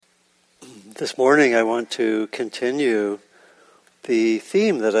This morning I want to continue the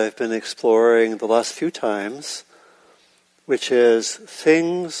theme that I've been exploring the last few times, which is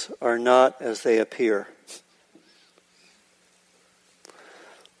things are not as they appear.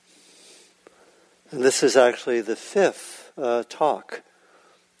 And this is actually the fifth talk,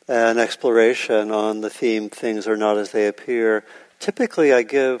 an exploration on the theme things are not as they appear. Typically I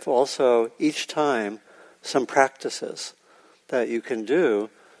give also each time some practices that you can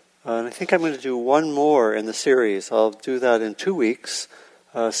do. And I think I'm going to do one more in the series. I'll do that in 2 weeks.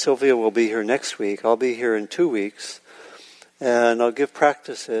 Sylvia will be here next week. I'll be here in 2 weeks. And I'll give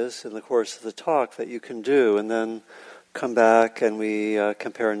practices in the course of the talk that you can do, and then come back and we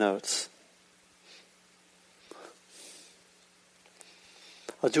compare notes.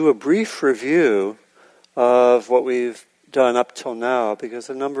 I'll do a brief review of what we've done up till now, because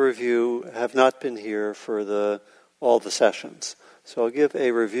a number of you have not been here for all the sessions. So I'll give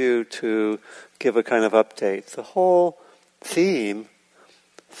a review to give a kind of update. The whole theme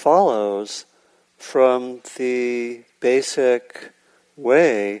follows from the basic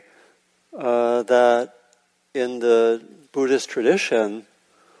way that in the Buddhist tradition,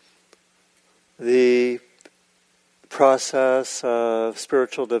 the process of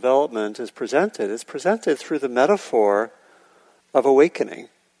spiritual development is presented. It's presented through the metaphor of awakening.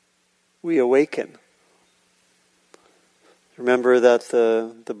 We awaken. Remember that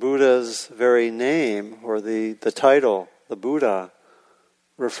the Buddha's very name, or the title, the Buddha,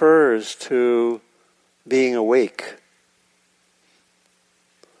 refers to being awake.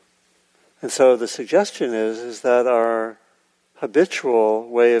 And so the suggestion is that our habitual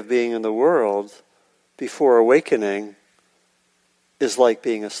way of being in the world before awakening is like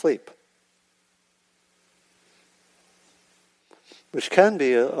being asleep. Which can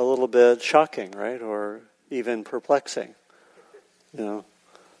be a little bit shocking, right? Or even perplexing. You know,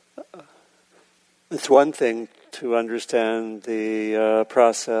 it's one thing to understand the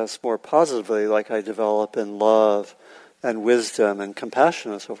process more positively, like I develop in love and wisdom and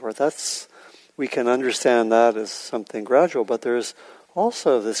compassion and so forth. We can understand that as something gradual, but there's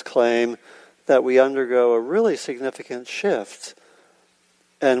also this claim that we undergo a really significant shift,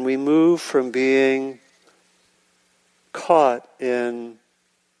 and we move from being caught in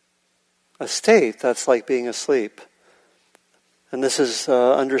a state that's like being asleep. And this is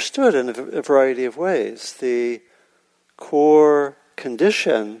understood in a variety of ways. The core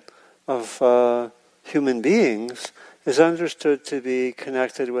condition of human beings is understood to be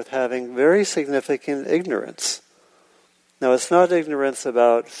connected with having very significant ignorance. Now, it's not ignorance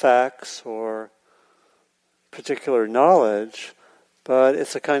about facts or particular knowledge, but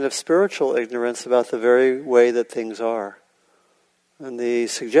it's a kind of spiritual ignorance about the very way that things are. And the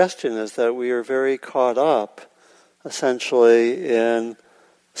suggestion is that we are very caught up essentially in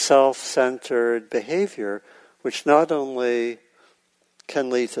self-centered behavior, which not only can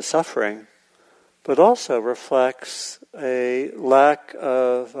lead to suffering, but also reflects a lack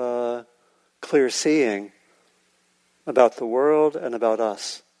of clear seeing about the world and about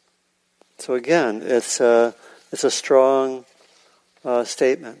us. So again, it's a strong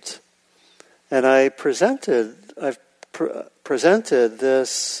statement. And I've presented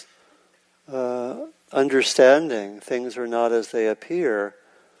this understanding, things are not as they appear,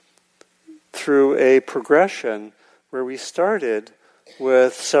 through a progression where we started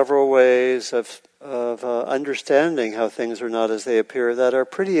with several ways of understanding how things are not as they appear that are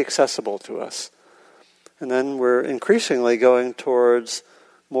pretty accessible to us. And then we're increasingly going towards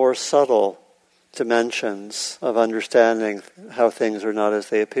more subtle dimensions of understanding how things are not as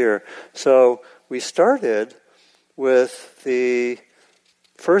they appear. So we started with the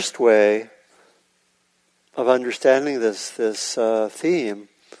first way of understanding this theme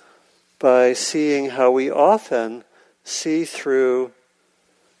by seeing how we often see through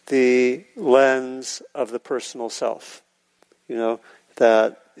the lens of the personal self. You know,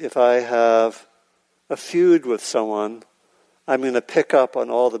 that if I have a feud with someone, I'm going to pick up on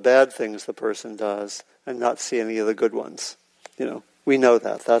all the bad things the person does and not see any of the good ones. You know, we know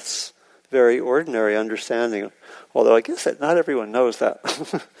that. That's very ordinary understanding. Although I guess that not everyone knows that.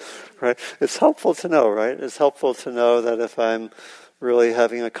 Right? It's helpful to know, right? It's helpful to know that if I'm really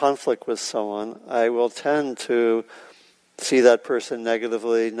having a conflict with someone, I will tend to see that person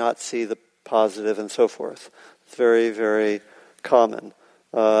negatively, not see the positive, and so forth. It's very, very common.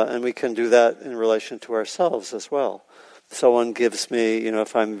 And we can do that in relation to ourselves as well. Someone gives me,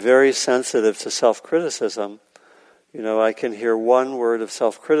 if I'm very sensitive to self-criticism, I can hear one word of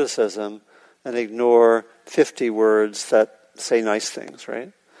self-criticism and ignore 50 words that say nice things,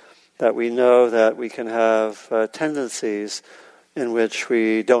 right? That we know that we can have tendencies in which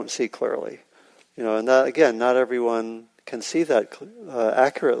we don't see clearly. And that, again, not everyone can see that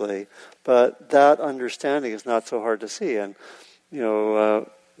accurately, but that understanding is not so hard to see. And,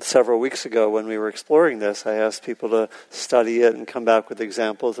 several weeks ago when we were exploring this, I asked people to study it and come back with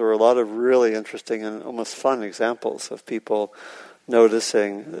examples. There were a lot of really interesting and almost fun examples of people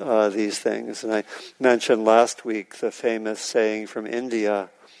noticing these things. And I mentioned last week the famous saying from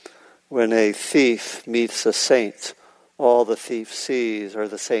India, when a thief meets a saint, all the thief sees are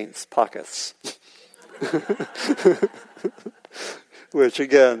the saint's pockets. Which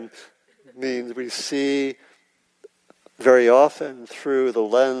again means we see very often through the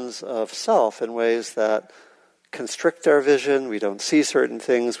lens of self in ways that constrict our vision. We don't see certain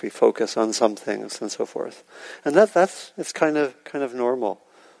things, we focus on some things, and so forth. And it's kind of normal.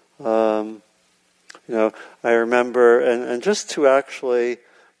 I remember, and just to actually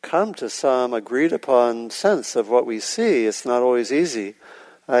come to some agreed upon sense of what we see, it's not always easy.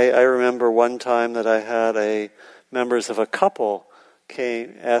 I remember one time that I had members of a couple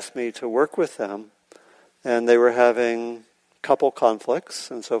asked me to work with them, and they were having couple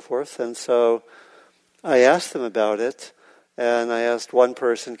conflicts and so forth. And so I asked them about it, and I asked one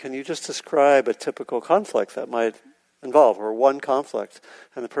person, can you just describe a typical conflict that might involve, or one conflict?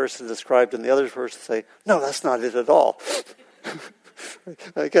 And the person described, and the other person say, no, that's not it at all.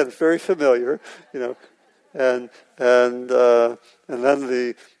 Again, very familiar, And then the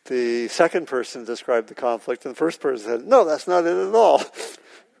second person described the conflict, and the first person said, no, that's not it at all.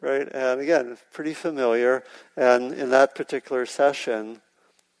 Right? And again, pretty familiar. And in that particular session,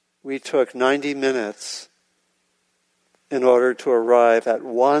 we took 90 minutes in order to arrive at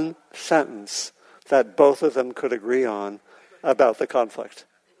one sentence that both of them could agree on about the conflict.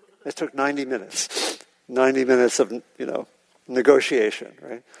 It took 90 minutes. 90 minutes of, negotiation,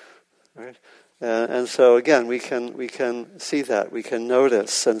 right? Right? And so again, we can see that, we can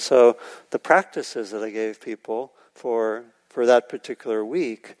notice. And so the practices that I gave people for that particular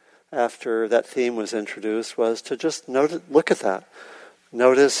week after that theme was introduced was to just look at that.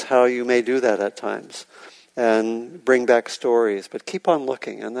 Notice how you may do that at times and bring back stories, but keep on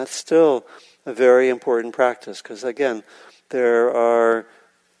looking. And that's still a very important practice because, again, there are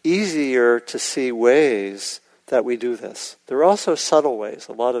easier to see ways that we do this. There are also subtle ways,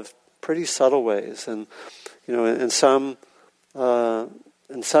 a lot of pretty subtle ways. And, in some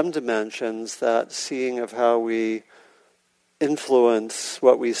dimensions, that seeing of how we influence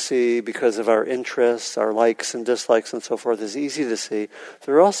what we see because of our interests, our likes and dislikes and so forth is easy to see.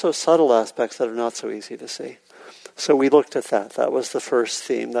 There are also subtle aspects that are not so easy to see. So we looked at that. That was the first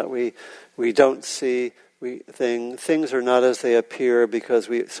theme, that we don't see things are not as they appear because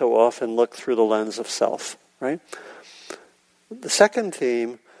we so often look through the lens of self, right? The second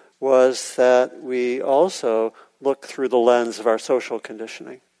theme was that we also look through the lens of our social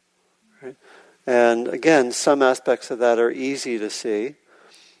conditioning, right? And again, some aspects of that are easy to see,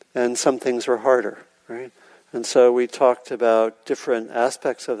 and some things are harder, right? And so we talked about different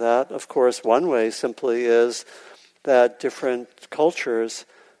aspects of that. Of course, one way simply is that different cultures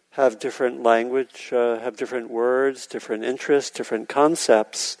have different language, have different words, different interests, different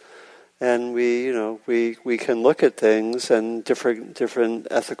concepts, and we can look at things and different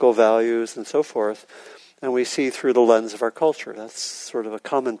ethical values and so forth, and we see through the lens of our culture. That's sort of a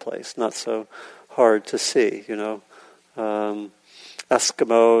commonplace, not so hard to see. Eskimos,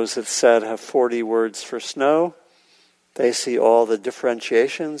 it's said, have 40 words for snow. They see all the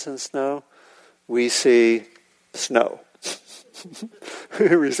differentiations in snow. We see snow.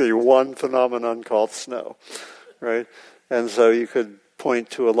 We see one phenomenon called snow, right? And so you could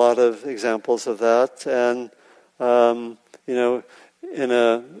point to a lot of examples of that. And, in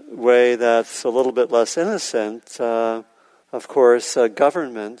a way that's a little bit less innocent, of course,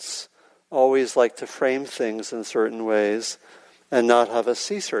 governments always like to frame things in certain ways and not have us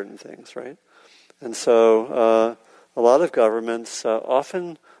see certain things, right? And so a lot of governments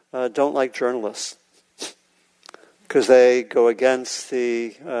often don't like journalists because they go against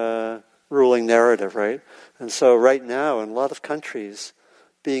the ruling narrative, right? And so right now, in a lot of countries,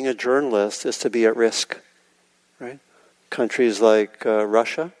 being a journalist is to be at risk, right? Countries like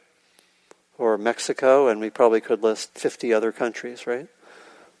Russia or Mexico, and we probably could list 50 other countries, right?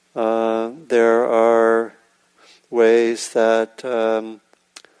 There are ways that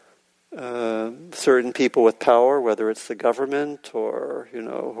certain people with power, whether it's the government or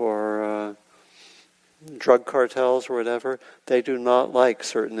drug cartels or whatever, they do not like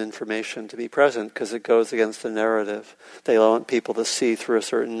certain information to be present because it goes against the narrative. They want people to see through a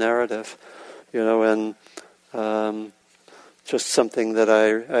certain narrative, and just something that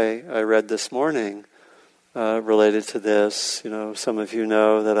I read this morning related to this. Some of you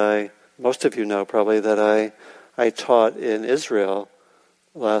know that I most of you know probably that I taught in Israel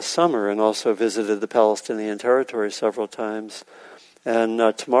last summer and also visited the Palestinian territory several times. And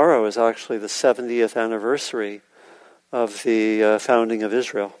tomorrow is actually the 70th anniversary of the founding of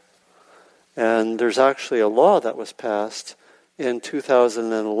Israel. And there's actually a law that was passed in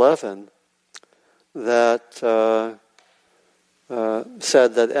 2011 that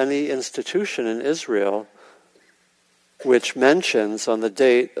said that any institution in Israel which mentions on the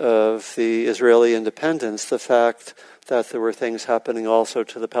date of the Israeli independence the fact that there were things happening also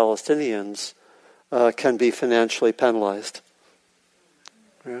to the Palestinians can be financially penalized.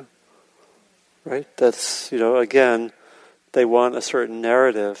 Yeah. Right? That's, again, they want a certain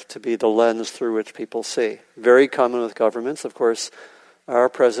narrative to be the lens through which people see. Very common with governments. Of course, our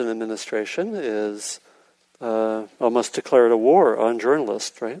present administration is almost declared a war on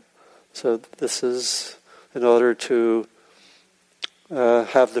journalists, right? So this is in order to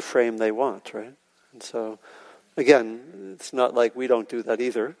have the frame they want, right? And so, again, it's not like we don't do that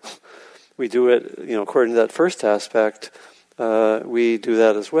either. We do it, according to that first aspect, we do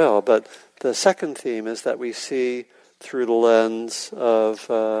that as well. But the second theme is that we see through the lens of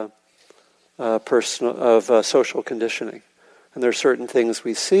social conditioning. And there are certain things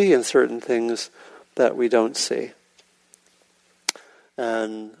we see and certain things that we don't see.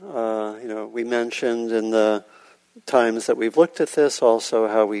 And, we mentioned in the times that we've looked at this also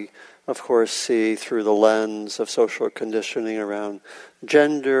how we, of course, see through the lens of social conditioning around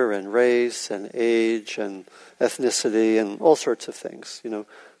gender and race and age and ethnicity and all sorts of things.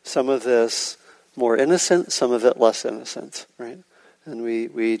 Some of this more innocent, some of it less innocent, right? And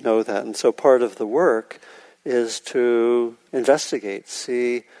we know that. And so part of the work is to investigate,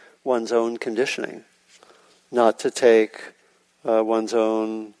 see one's own conditioning, not to take one's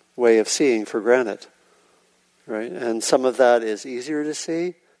own way of seeing for granted, right? And some of that is easier to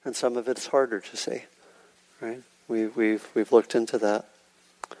see, and some of it's harder to see, right? We've looked into that.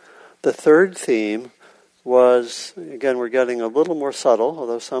 The third theme was, again, we're getting a little more subtle,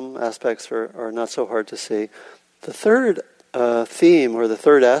 although some aspects are not so hard to see. The third theme, or the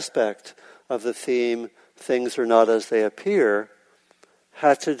third aspect of the theme, things are not as they appear,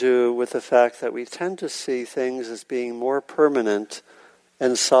 had to do with the fact that we tend to see things as being more permanent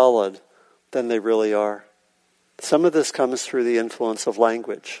and solid than they really are. Some of this comes through the influence of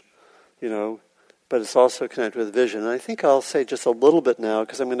language, but it's also connected with vision. And I think I'll say just a little bit now,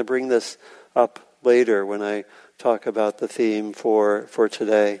 because I'm going to bring this up later when I talk about the theme for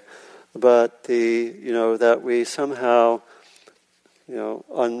today. But that we somehow,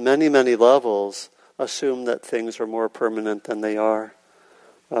 on many, many levels, assume that things are more permanent than they are.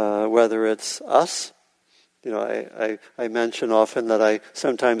 Whether it's us, I mention often that I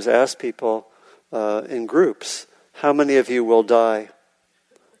sometimes ask people in groups, how many of you will die?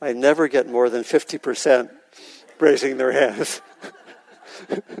 I never get more than 50% raising their hands.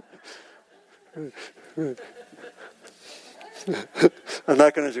 I'm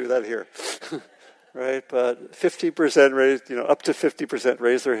not going to do that here, right? But 50% raised, up to 50%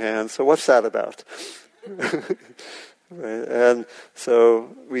 raise their hands. So what's that about? Right? And so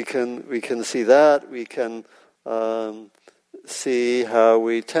we can see that. We can see how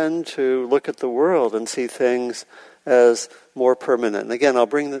we tend to look at the world and see things as more permanent. And again, I'll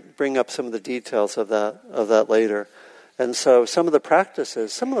bring up some of the details of that later. And so some of the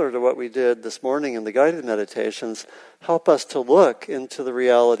practices, similar to what we did this morning in the guided meditations, help us to look into the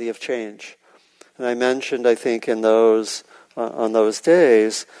reality of change. And I mentioned, I think, in those on those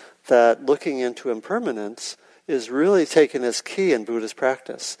days, that looking into impermanence is really taken as key in Buddhist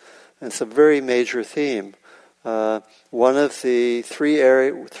practice. And it's a very major theme. One of the three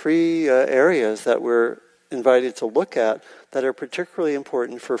areas that we're invited to look at that are particularly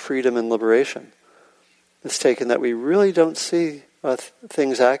important for freedom and liberation. It's taken that we really don't see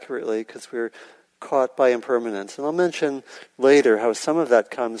things accurately because we're caught by impermanence. And I'll mention later how some of that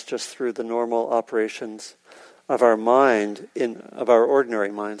comes just through the normal operations of our mind, of our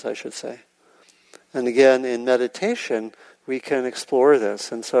ordinary minds, I should say. And again, in meditation, we can explore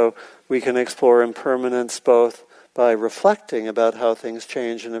this. And so we can explore impermanence both by reflecting about how things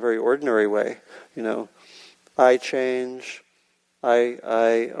change in a very ordinary way. I change,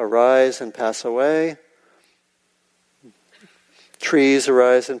 I arise and pass away. Trees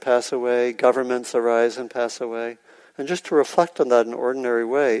arise and pass away, governments arise and pass away. And just to reflect on that in an ordinary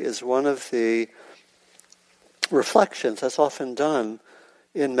way is one of the reflections that's often done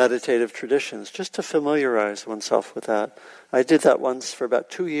in meditative traditions, just to familiarize oneself with that. I did that once for about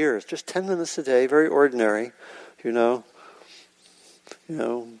 2 years, just 10 minutes a day, very ordinary,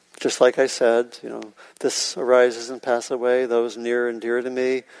 just like I said, this arises and passes away. Those near and dear to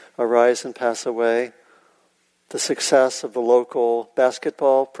me arise and pass away. The success of the local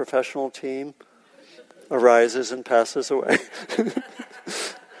basketball professional team arises and passes away.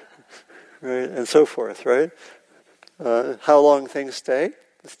 Right? And so forth, right? How long things stay,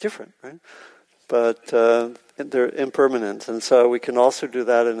 it's different, right? But they're impermanent. And so we can also do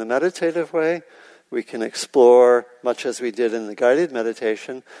that in a meditative way. We can explore, much as we did in the guided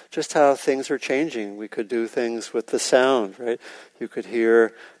meditation, just how things are changing. We could do things with the sound, right? You could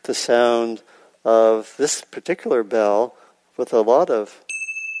hear the sound of this particular bell with a lot of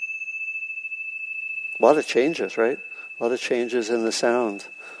changes, right? A lot of changes in the sound.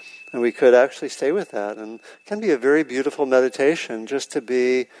 And we could actually stay with that. And it can be a very beautiful meditation just to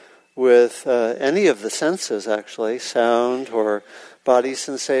be with any of the senses, actually, sound or body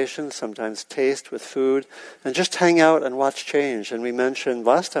sensations, sometimes taste with food, and just hang out and watch change. And we mentioned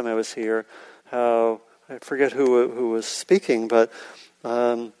last time I was here how, I forget who was speaking, but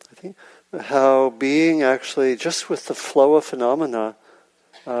I think how being actually just with the flow of phenomena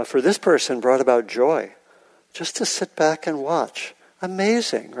for this person brought about joy. Just to sit back and watch.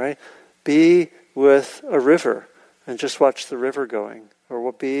 Amazing, right? Be with a river and just watch the river going. Or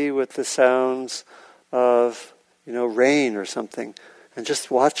we'll be with the sounds of, rain or something, and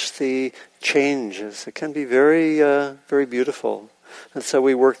just watch the changes. It can be very, very beautiful. And so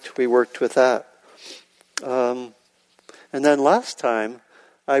we worked with that. And then last time,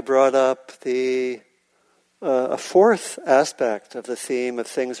 I brought up a fourth aspect of the theme of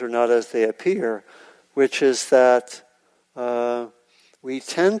things are not as they appear, which is that we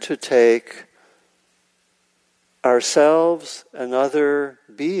tend to take ourselves and other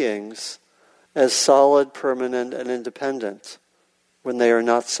beings as solid, permanent, and independent when they are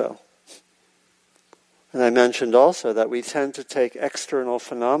not so. And I mentioned also that we tend to take external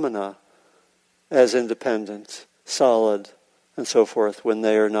phenomena as independent, solid, and so forth when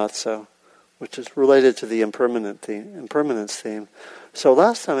they are not so, which is related to the impermanence theme. So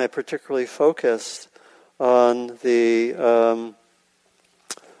last time I particularly focused on the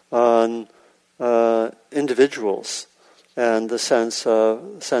individuals and the sense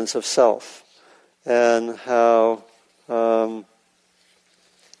of self, and how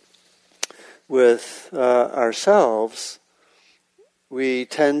with ourselves we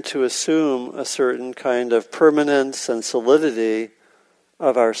tend to assume a certain kind of permanence and solidity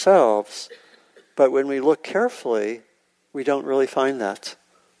of ourselves, but when we look carefully, we don't really find that.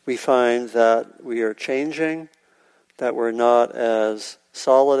 We find that we are changing, that we're not as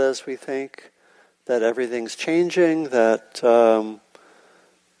solid as we think, that everything's changing, that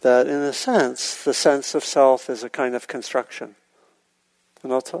in a sense, the sense of self is a kind of construction.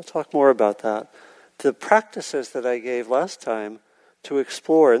 And I'll talk more about that. The practices that I gave last time to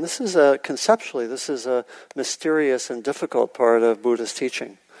explore, and this is conceptually, this is a mysterious and difficult part of Buddhist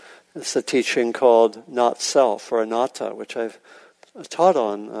teaching. It's a teaching called not self, or anatta, which I've taught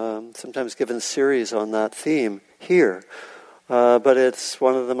on, sometimes given series on that theme here. But it's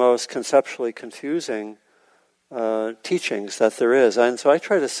one of the most conceptually confusing teachings that there is. And so I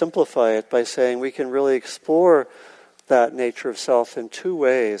try to simplify it by saying we can really explore that nature of self in two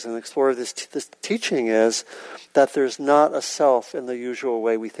ways. And explore this teaching is that there's not a self in the usual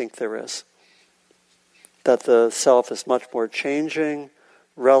way we think there is. That the self is much more changing,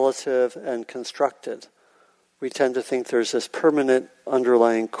 relative, and constructed. We tend to think there's this permanent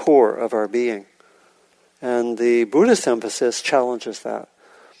underlying core of our being. And the Buddhist emphasis challenges that.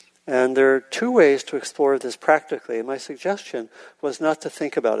 And there are two ways to explore this practically. And my suggestion was not to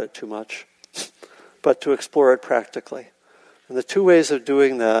think about it too much, but to explore it practically. And the two ways of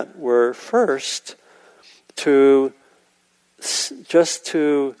doing that were first to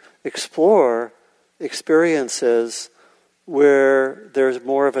explore experiences where there's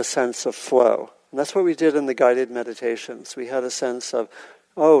more of a sense of flow. And that's what we did in the guided meditations. We had a sense of,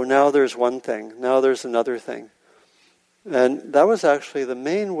 oh, now there's one thing, now there's another thing. And that was actually the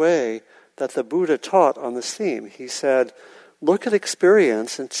main way that the Buddha taught on this theme. He said, look at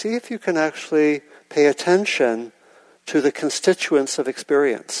experience and see if you can actually pay attention to the constituents of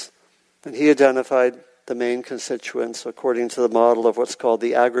experience. And he identified the main constituents according to the model of what's called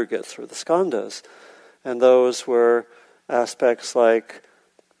the aggregates, or the skandhas. And those were aspects like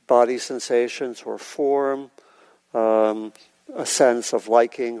body sensations or form, a sense of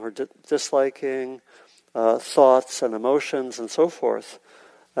liking or disliking, thoughts and emotions and so forth.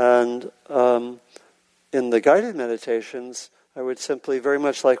 And in the guided meditations, I would simply, very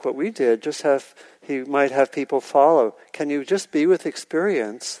much like what we did, he might have people follow. Can you just be with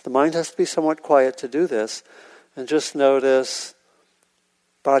experience? The mind has to be somewhat quiet to do this. And just notice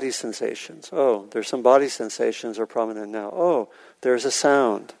body sensations. Oh, there's some body sensations are prominent now. Oh, there's a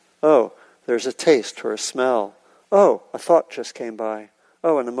sound. Oh, there's a taste or a smell. Oh, a thought just came by.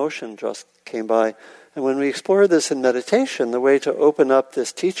 Oh, an emotion just came by. And when we explore this in meditation, the way to open up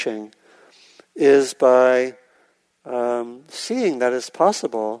this teaching is by seeing that it's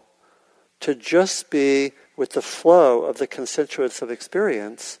possible to just be with the flow of the constituents of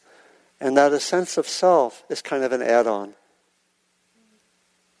experience, and that a sense of self is kind of an add-on.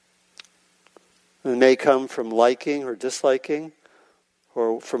 It may come from liking or disliking,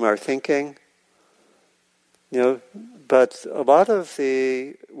 or from our thinking, but a lot of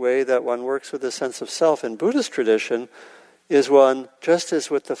the way that one works with the sense of self in Buddhist tradition is one just as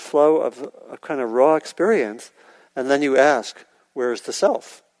with the flow of a kind of raw experience, and then you ask, where's the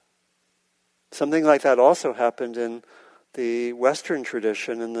self? Something like that also happened in the Western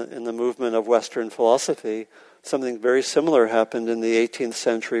tradition, in the movement of Western philosophy. Something very similar happened in the 18th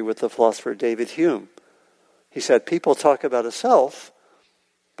century with the philosopher David Hume. He said, people talk about a self,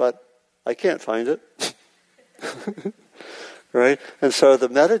 but I can't find it. Right? And so the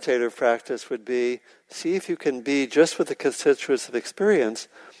meditative practice would be, see if you can be just with the constituents of experience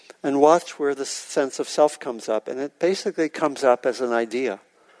and watch where the sense of self comes up. And it basically comes up as an idea.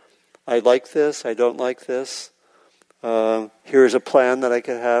 I like this, I don't like this. Here's a plan that I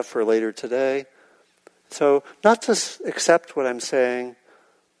could have for later today. So not to accept what I'm saying,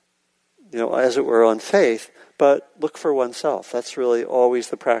 as it were on faith, but look for oneself. That's really always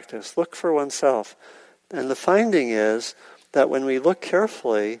the practice. Look for oneself. And the finding is that when we look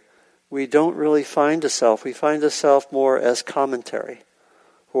carefully, we don't really find a self. We find a self more as commentary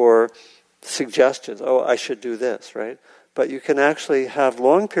or suggestions. Oh, I should do this, right? But you can actually have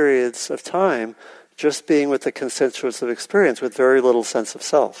long periods of time just being with the constituents of experience with very little sense of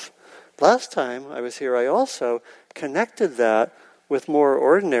self. Last time I was here, I also connected that with more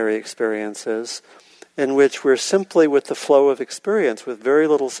ordinary experiences in which we're simply with the flow of experience with very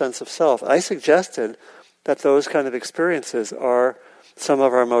little sense of self. I suggested that those kind of experiences are some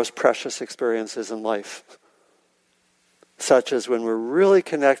of our most precious experiences in life, such as when we're really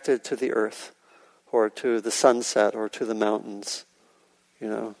connected to the earth, or to the sunset, or to the mountains.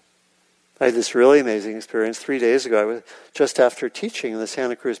 I had this really amazing experience 3 days ago. Just after teaching in the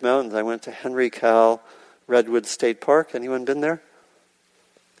Santa Cruz Mountains, I went to Henry Cowell Redwood State Park. Anyone been there?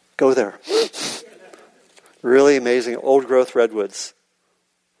 Go there. Really amazing old-growth redwoods.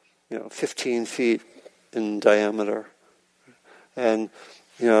 15 feet in diameter. And,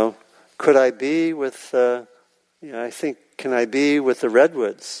 could I be with, can I be with the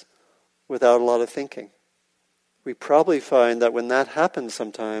redwoods without a lot of thinking? We probably find that when that happens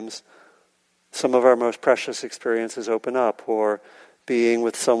sometimes, some of our most precious experiences open up, or being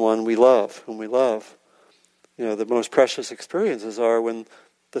with someone we love, whom we love. The most precious experiences are when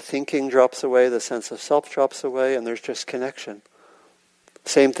the thinking drops away, the sense of self drops away, and there's just connection.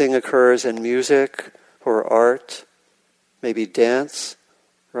 Same thing occurs in music or art, maybe dance,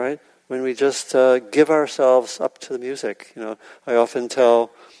 right? When we just give ourselves up to the music. I often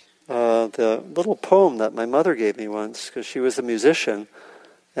tell the little poem that my mother gave me once, because she was a musician,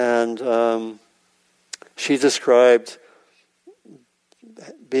 and she described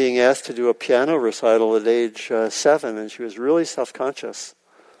being asked to do a piano recital at age 7, and she was really self-conscious.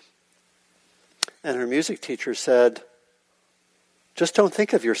 And her music teacher said, just don't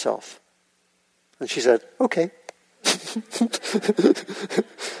think of yourself. And she said, okay.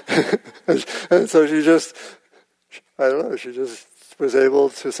 and so she just was able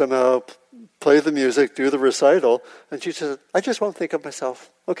to somehow play the music, do the recital, and she said, I just won't think of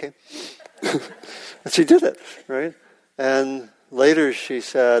myself. Okay. And she did it, right? And later she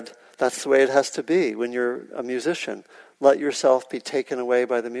said, that's the way it has to be when you're a musician. Let yourself be taken away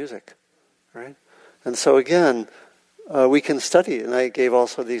by the music, right? And so again, we can study, and I gave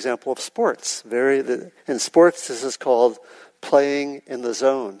also the example of sports. In sports, this is called playing in the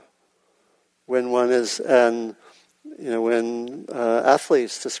zone. When one is, and when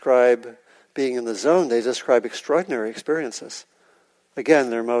athletes describe being in the zone, they describe extraordinary experiences. Again,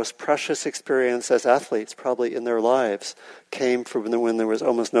 their most precious experience as athletes, probably in their lives, came from when there was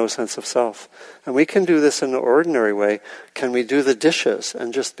almost no sense of self. And we can do this in an ordinary way. Can we do the dishes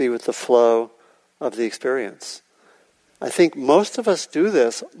and just be with the flow of the experience? I think most of us do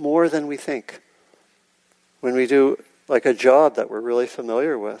this more than we think. When we do like a job that we're really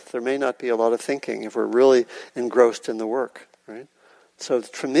familiar with, there may not be a lot of thinking if we're really engrossed in the work, right? So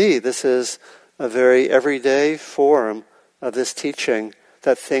for me, this is a very everyday form of this teaching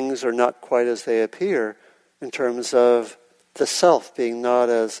that things are not quite as they appear in terms of the self being not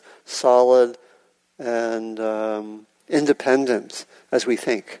as solid and independent as we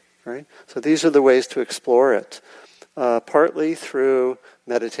think, right? So these are the ways to explore it. Partly through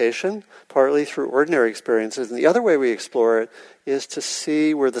meditation, partly through ordinary experiences. And the other way we explore it is to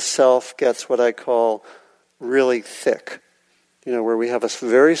see where the self gets what I call really thick. Where we have a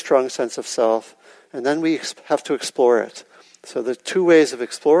very strong sense of self, and then we have to explore it. So the two ways of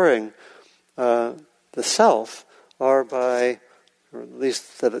exploring the self are by, or at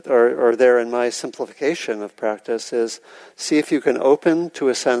least that are there in my simplification of practice, is see if you can open to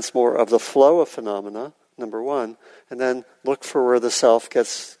a sense more of the flow of phenomena, number one, and then look for where the self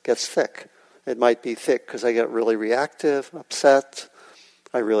gets thick. It might be thick because I get really reactive, upset,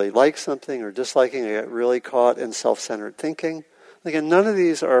 I really like something or disliking, I get really caught in self-centered thinking. Again, none of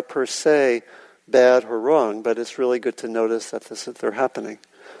these are per se bad or wrong, but it's really good to notice that they're happening.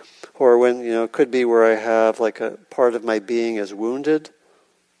 Or when, it could be where I have like a part of my being is wounded,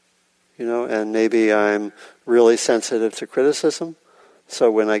 and maybe I'm really sensitive to criticism. So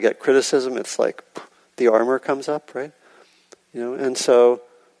when I get criticism, it's like the armor comes up, right? And so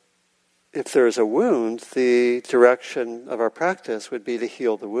if there's a wound, the direction of our practice would be to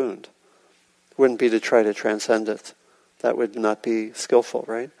heal the wound. It wouldn't be to try to transcend it. That would not be skillful,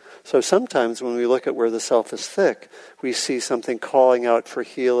 right? So sometimes when we look at where the self is thick, we see something calling out for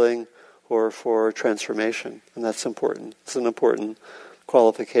healing or for transformation, and that's important. It's an important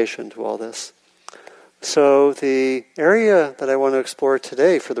qualification to all this. So the area that I want to explore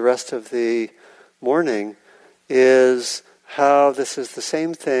today for the rest of the morning is how this is the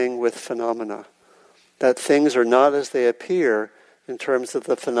same thing with phenomena. That things are not as they appear in terms of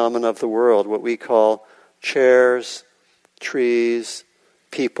the phenomena of the world, what we call chairs, trees,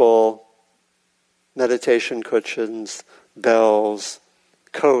 people, meditation cushions, bells,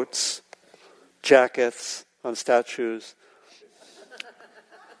 coats, jackets on statues.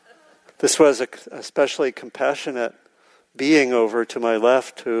 This was a especially compassionate being over to my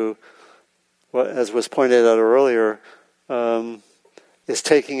left who, as was pointed out earlier, is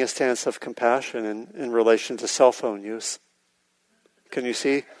taking a stance of compassion in relation to cell phone use. Can you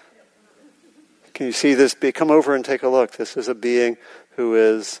see? Can you see this? Come over and take a look. This is a being who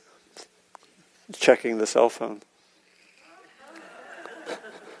is checking the cell phone.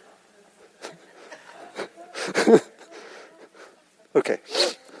 Okay.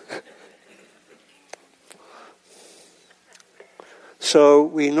 So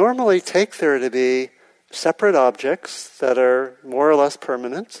we normally take there to be separate objects that are more or less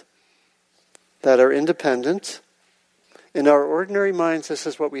permanent, that are independent. In our ordinary minds, this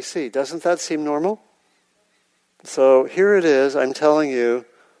is what we see. Doesn't that seem normal? So here it is, I'm telling you,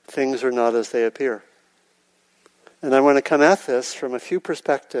 things are not as they appear. And I want to come at this from a few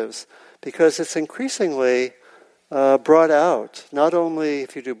perspectives, because it's increasingly brought out, not only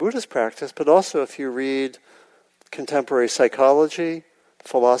if you do Buddhist practice, but also if you read contemporary psychology,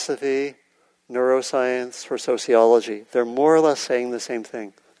 philosophy, neuroscience, or sociology. They're more or less saying the same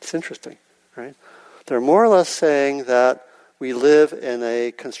thing. It's interesting, right? They're more or less saying that we live in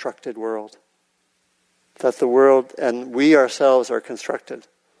a constructed world. That the world and we ourselves are constructed.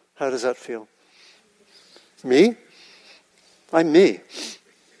 How does that feel? Me? I'm me.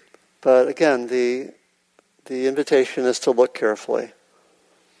 But again, the invitation is to look carefully.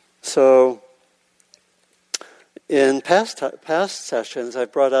 So, in past sessions,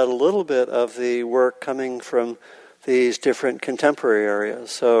 I've brought out a little bit of the work coming from these different contemporary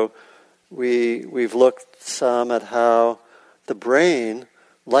areas. So, we've looked some at how the brain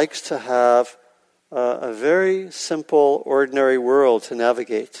likes to have a very simple, ordinary world to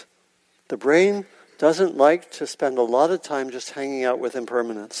navigate. The brain doesn't like to spend a lot of time just hanging out with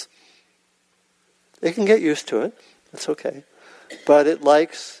impermanence. It can get used to it. It's okay. But it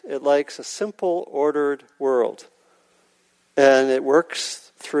likes a simple, ordered world. And it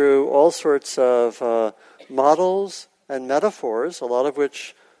works through all sorts of models and metaphors, a lot of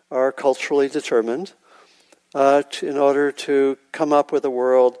which are culturally determined, in order to come up with a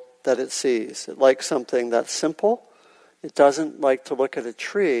world that it sees. It likes something that's simple. It doesn't like to look at a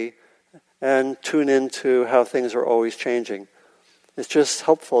tree and tune into how things are always changing. It's just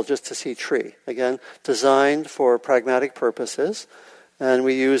helpful just to see tree. Again, designed for pragmatic purposes, and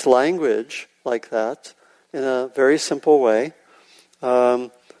we use language like that in a very simple way.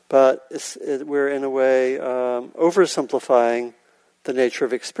 But we're in a way oversimplifying the nature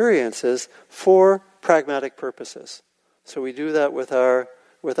of experiences for pragmatic purposes. So we do that with our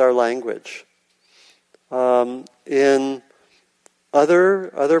language. In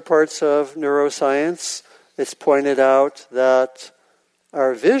other parts of neuroscience, it's pointed out that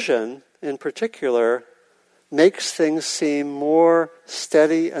our vision, in particular, makes things seem more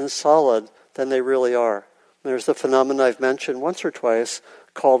steady and solid than they really are. There's the phenomenon I've mentioned once or twice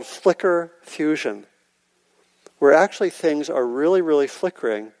called flicker fusion, where actually things are really, really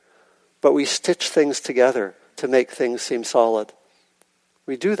flickering, but we stitch things together to make things seem solid.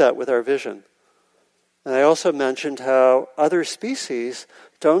 We do that with our vision. And I also mentioned how other species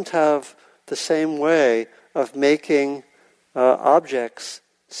don't have the same way of making objects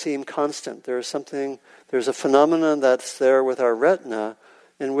seem constant. There's a phenomenon that's there with our retina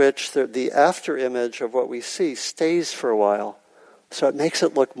in which the after image of what we see stays for a while. So it makes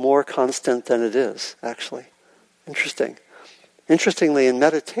it look more constant than it is, actually. Interesting. Interestingly, in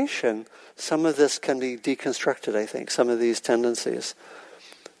meditation, some of this can be deconstructed, I think, some of these tendencies.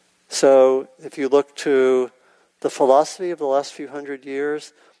 So if you look to the philosophy of the last few hundred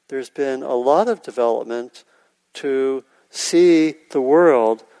years, there's been a lot of development to see the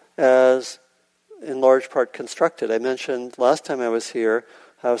world as, in large part, constructed. I mentioned last time I was here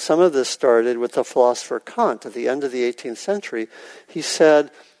how some of this started with the philosopher Kant at the end of the 18th century. He said,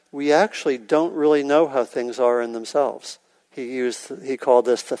 we actually don't really know how things are in themselves. He called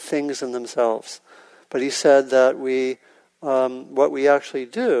this the things in themselves. But he said that what we actually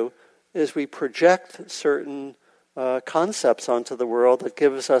do is we project certain concepts onto the world that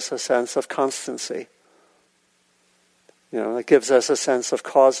gives us a sense of constancy. It gives us a sense of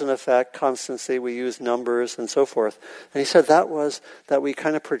cause and effect, constancy. We use numbers and so forth. And he said that we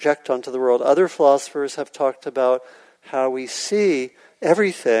kind of project onto the world. Other philosophers have talked about how we see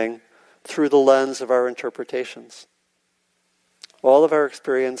everything through the lens of our interpretations. All of our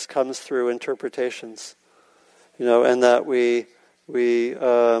experience comes through interpretations, and that we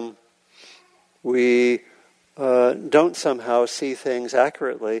don't somehow see things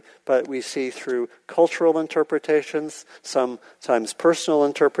accurately, but we see through cultural interpretations, sometimes personal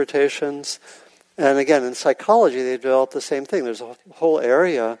interpretations. And again, in psychology, they developed the same thing. There's a whole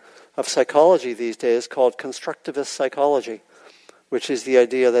area of psychology these days called constructivist psychology, which is the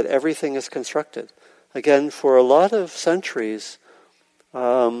idea that everything is constructed. Again, for a lot of centuries,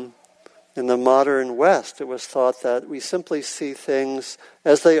 in the modern West, it was thought that we simply see things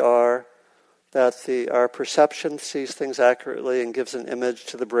as they are, that our perception sees things accurately and gives an image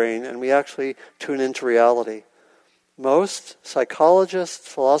to the brain, and we actually tune into reality. Most psychologists,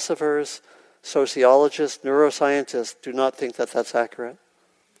 philosophers, sociologists, neuroscientists do not think that that's accurate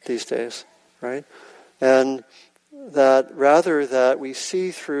these days, right? And that rather that we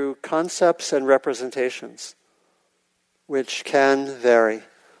see through concepts and representations, which can vary.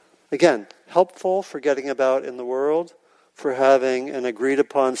 Again, helpful for getting about in the world, for having an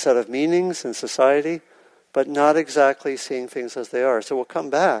agreed-upon set of meanings in society, but not exactly seeing things as they are. So we'll come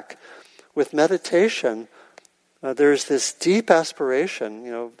back. With meditation, there's this deep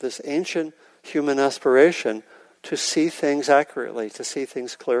aspiration, this ancient human aspiration to see things accurately, to see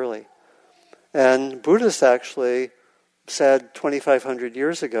things clearly. And Buddhists actually said 2,500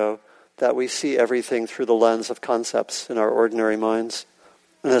 years ago that we see everything through the lens of concepts in our ordinary minds,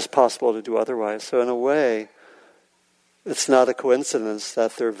 and it's possible to do otherwise. So in a way, it's not a coincidence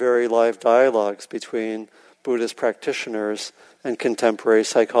that there are very live dialogues between Buddhist practitioners and contemporary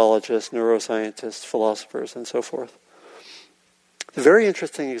psychologists, neuroscientists, philosophers, and so forth. A very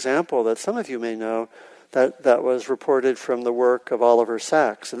interesting example that some of you may know that was reported from the work of Oliver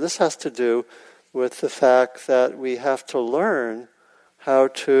Sacks, and this has to do with the fact that we have to learn how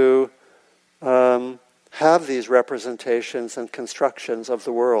to have these representations and constructions of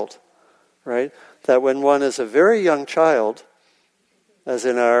the world, right? That when one is a very young child, as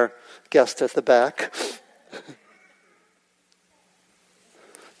in our guest at the back,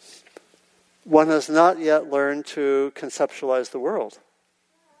 one has not yet learned to conceptualize the world.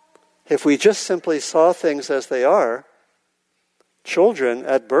 If we just simply saw things as they are, children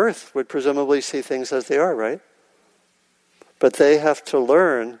at birth would presumably see things as they are, right? But they have to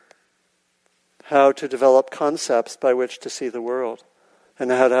learn how to develop concepts by which to see the world and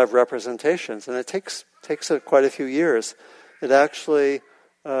how to have representations. And it takes quite a few years. It actually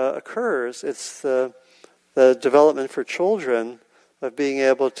occurs. It's the development for children of being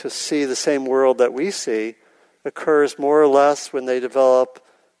able to see the same world that we see occurs more or less when they develop,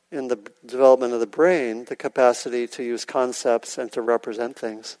 in the development of the brain, the capacity to use concepts and to represent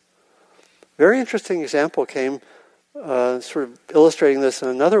things. Very interesting example came, sort of illustrating this in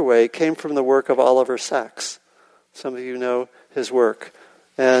another way, came from the work of Oliver Sacks. Some of you know his work.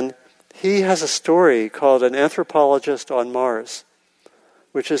 And he has a story called An Anthropologist on Mars,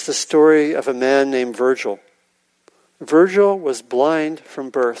 which is the story of a man named Virgil. Virgil was blind from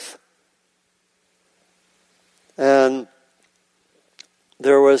birth. And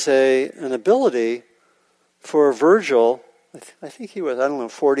there was an ability for Virgil, I think he was,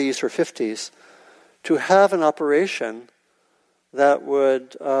 40s or 50s, to have an operation that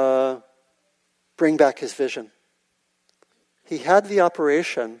would bring back his vision. He had the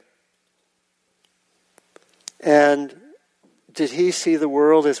operation, and did he see the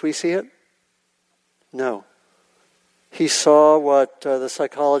world as we see it? No. He saw what the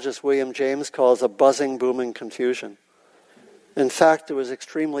psychologist William James calls a buzzing, booming confusion. In fact, it was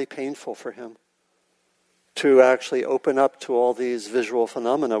extremely painful for him to actually open up to all these visual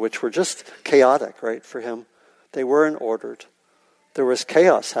phenomena, which were just chaotic, right, for him. They weren't ordered. There was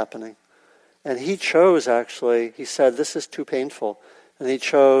chaos happening. And he chose, actually, he said, this is too painful. And he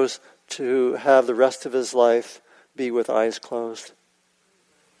chose to have the rest of his life be with eyes closed.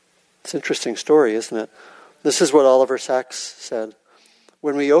 It's an interesting story, isn't it? This is what Oliver Sacks said.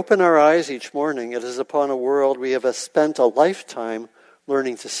 When we open our eyes each morning, it is upon a world we have spent a lifetime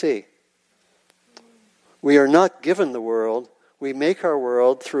learning to see. We are not given the world. We make our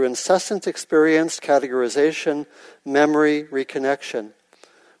world through incessant experience, categorization, memory, reconnection.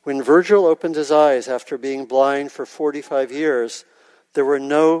 When Virgil opened his eyes after being blind for 45 years, there were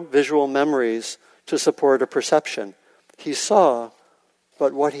no visual memories to support a perception. He saw,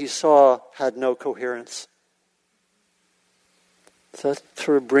 but what he saw had no coherence. So that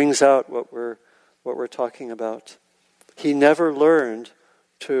sort of brings out what we're talking about. He never learned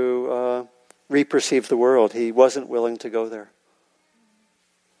to reperceive the world. He wasn't willing to go there.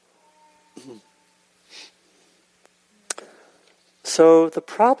 So the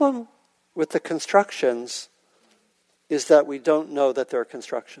problem with the constructions is that we don't know that they're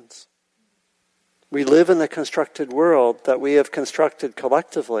constructions. We live in a constructed world that we have constructed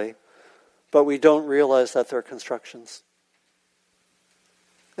collectively, but we don't realize that they're constructions.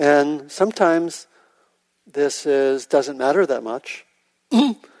 And sometimes this doesn't matter that much.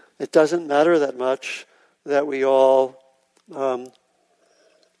 It doesn't matter that much that we all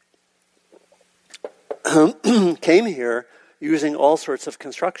came here using all sorts of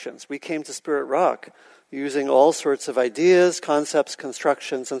constructions. We came to Spirit Rock using all sorts of ideas, concepts,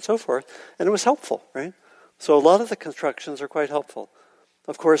 constructions, and so forth, and it was helpful, right? So a lot of the constructions are quite helpful.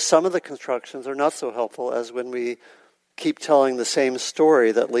 Of course, some of the constructions are not so helpful as when we keep telling the same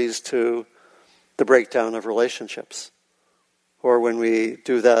story that leads to the breakdown of relationships, or when we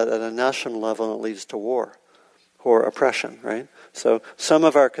do that at a national level and it leads to war or oppression, right? So some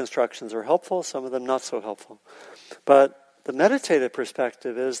of our constructions are helpful, some of them not so helpful. But the meditative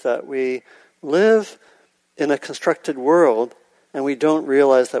perspective is that we live in a constructed world and we don't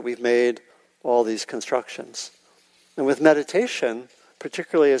realize that we've made all these constructions. And with meditation,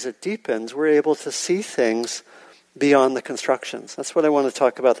 particularly as it deepens, we're able to see things beyond the constructions. That's what I want to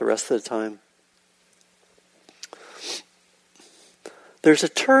talk about the rest of the time. There's a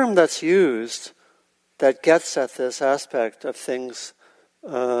term that's used that gets at this aspect of things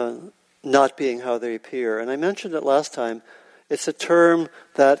not being how they appear. And I mentioned it last time. It's a term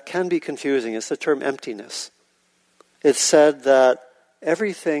that can be confusing. It's the term emptiness. It's said that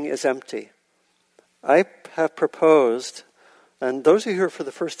everything is empty. I have proposed, and those of you here for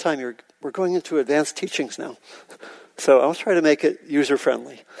the first time, we're going into advanced teachings now. So I'll try to make it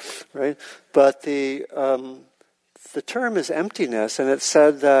user-friendly, right? But the term is emptiness, and it's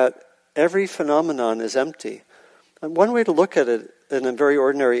said that every phenomenon is empty. And one way to look at it in a very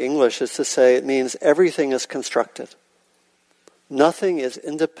ordinary English is to say it means everything is constructed. Nothing is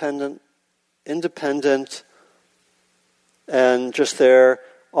independent and just there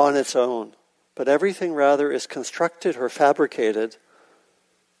on its own. But everything rather is constructed or fabricated,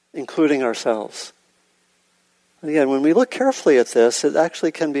 including ourselves. And again, when we look carefully at this, it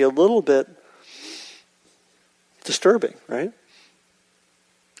actually can be a little bit disturbing, right?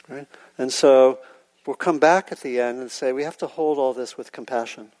 Right? And so we'll come back at the end and say we have to hold all this with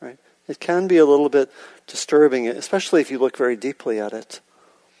compassion, right? It can be a little bit disturbing, especially if you look very deeply at it.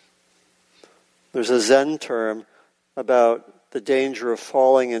 There's a Zen term about the danger of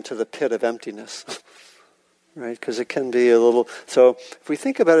falling into the pit of emptiness, right? Because it can be a little... So if we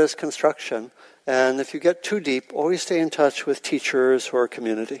think about it as construction, and if you get too deep, always stay in touch with teachers or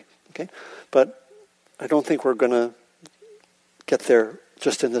community, okay? But I don't think we're going to get there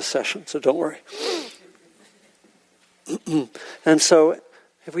just in this session, so don't worry. And so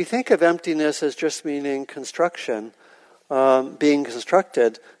if we think of emptiness as just meaning construction, being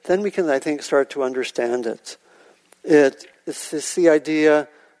constructed, then we can, I think, start to understand it. It's the idea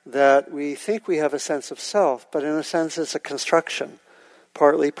that we think we have a sense of self, but in a sense it's a construction,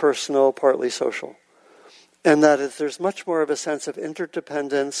 partly personal, partly social. And that there's much more of a sense of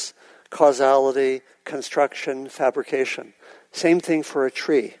interdependence, causality, construction, fabrication. Same thing for a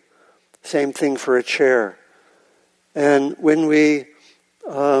tree. Same thing for a chair. And when we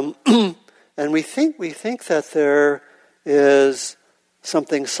And we think that there is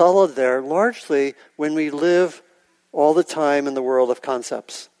something solid there, largely when we live all the time in the world of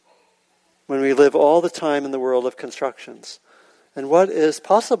concepts, when we live all the time in the world of constructions. And what is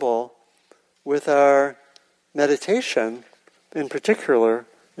possible with our meditation, in particular,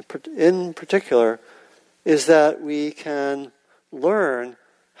 is that we can learn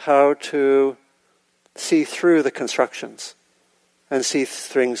how to see through the constructions and see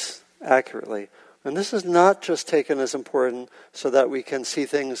things accurately. And this is not just taken as important so that we can see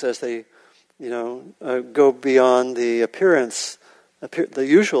things as they, go beyond the appearance, the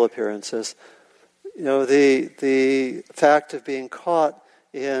usual appearances. The fact of being caught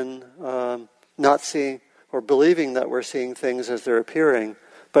in not seeing or believing that we're seeing things as they're appearing,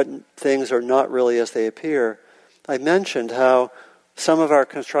 but things are not really as they appear. I mentioned how some of our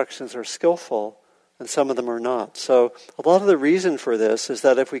constructions are skillful and some of them are not. So a lot of the reason for this is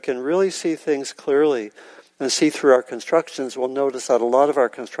that if we can really see things clearly and see through our constructions, we'll notice that a lot of our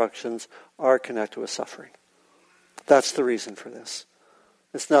constructions are connected with suffering. That's the reason for this.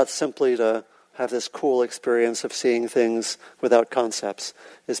 It's not simply to have this cool experience of seeing things without concepts.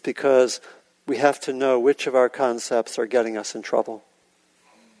 It's because we have to know which of our concepts are getting us in trouble.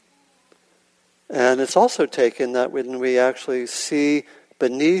 And it's also taken that when we actually see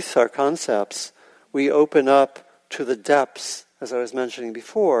beneath our concepts, we open up to the depths, as I was mentioning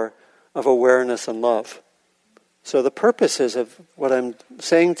before, of awareness and love. So the purposes of what I'm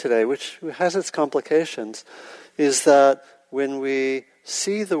saying today, which has its complications, is that when we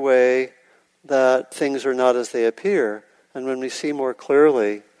see the way that things are not as they appear, and when we see more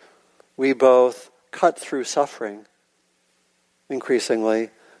clearly, we both cut through suffering increasingly,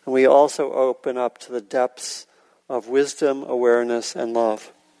 and we also open up to the depths of wisdom, awareness, and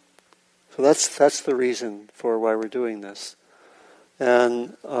love. So that's the reason for why we're doing this.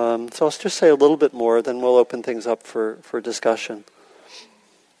 And so I'll just say a little bit more, then we'll open things up for discussion.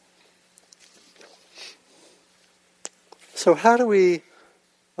 So how do we,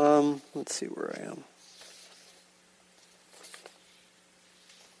 let's see where I am.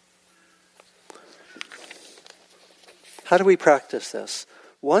 How do we practice this?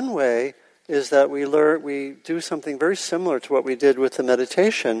 One way is that we do something very similar to what we did with the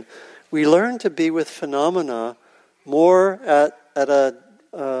meditation. We learn to be with phenomena more at a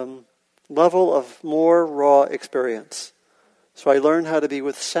level of more raw experience. So I learned how to be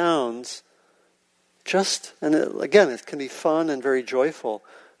with sounds again, it can be fun and very joyful.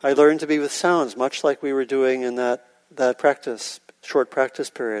 I learned to be with sounds, much like we were doing in that short practice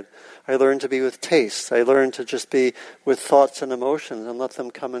period. I learned to be with tastes. I learned to just be with thoughts and emotions and let them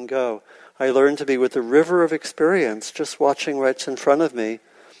come and go. I learned to be with the river of experience, just watching what's in front of me,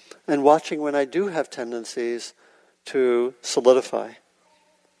 and watching when I do have tendencies to solidify,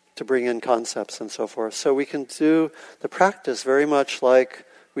 to bring in concepts and so forth. So we can do the practice very much like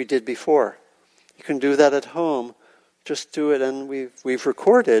we did before. You can do that at home. Just do it, and we've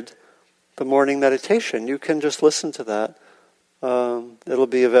recorded the morning meditation. You can just listen to that. It'll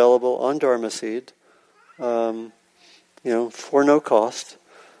be available on Dharma Seed, for no cost,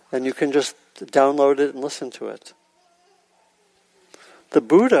 and you can just download it and listen to it. The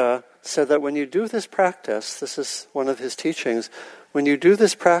Buddha said that when you do this practice, this is one of his teachings, when you do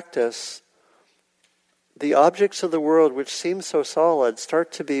this practice, the objects of the world which seem so solid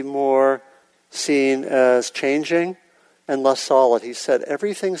start to be more seen as changing and less solid. He said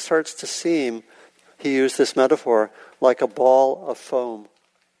everything starts to seem, he used this metaphor, like a ball of foam.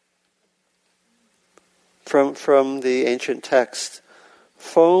 From the ancient text,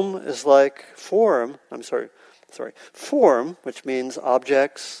 form, which means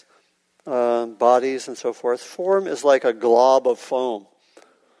objects, bodies and so forth. Form is like a glob of foam.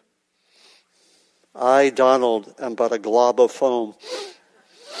 I, Donald, am but a glob of foam.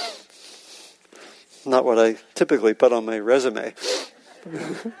 Not what I typically put on my resume.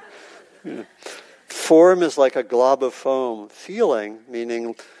 Form is like a glob of foam. Feeling,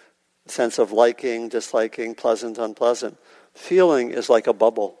 meaning sense of liking, disliking, pleasant, unpleasant. Feeling is like a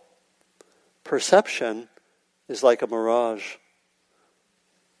bubble. Perception is like a mirage.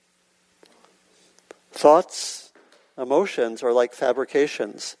 Thoughts, emotions are like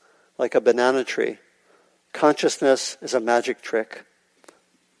fabrications, like a banana tree. Consciousness is a magic trick.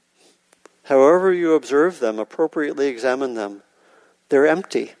 However you observe them, appropriately examine them, they're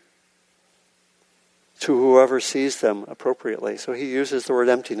empty to whoever sees them appropriately. So he uses the word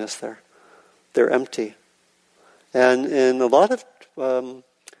emptiness there. They're empty. And in a lot of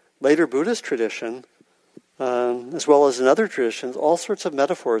later Buddhist tradition, as well as in other traditions, all sorts of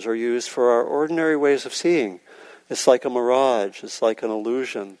metaphors are used for our ordinary ways of seeing. It's like a mirage. It's like an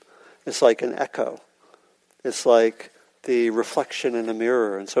illusion. It's like an echo. It's like the reflection in a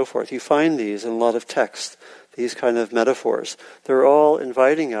mirror and so forth. You find these in a lot of text, these kind of metaphors. They're all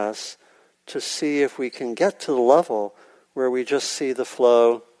inviting us to see if we can get to the level where we just see the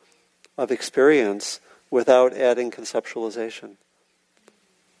flow of experience without adding conceptualization.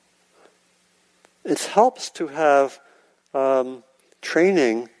 It helps to have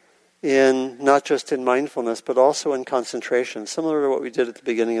training in not just in mindfulness, but also in concentration, similar to what we did at the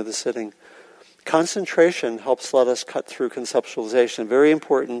beginning of the sitting. Concentration helps let us cut through conceptualization, a very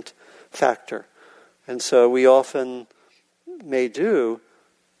important factor. And so we often may do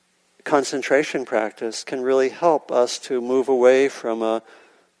concentration practice can really help us to move away from a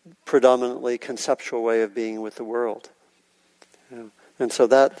predominantly conceptual way of being with the world. And so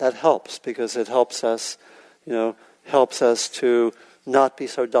that helps, because it helps us to not be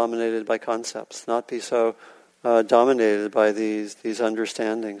so dominated by concepts, not be so dominated by these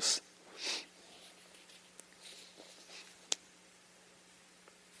understandings.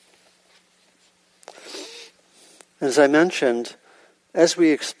 As I mentioned, as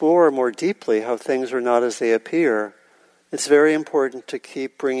we explore more deeply how things are not as they appear, it's very important to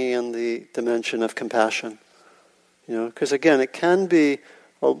keep bringing in the dimension of compassion. Because again, it can be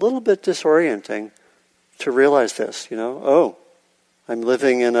a little bit disorienting to realize this. Oh, I'm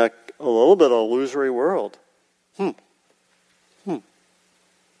living in a little bit of illusory world.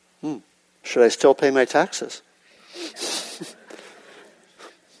 Should I still pay my taxes?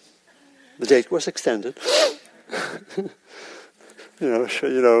 The date was extended.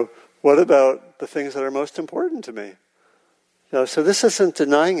 What about the things that are most important to me? So this isn't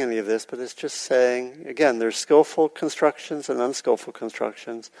denying any of this, but it's just saying, again, there's skillful constructions and unskillful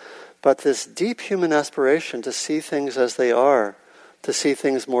constructions, but this deep human aspiration to see things as they are, to see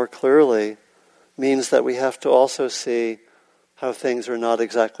things more clearly, means that we have to also see how things are not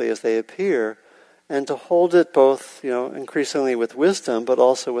exactly as they appear, and to hold it both, increasingly with wisdom, but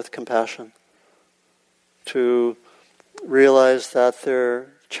also with compassion. To realize that there are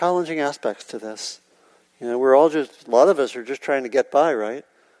challenging aspects to this. A lot of us are just trying to get by, right?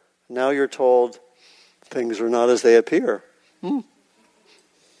 Now you're told things are not as they appear.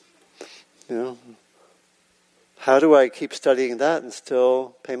 How do I keep studying that and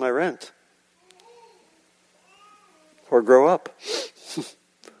still pay my rent? Or grow up?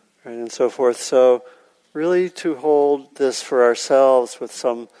 Right, and so forth. So really to hold this for ourselves with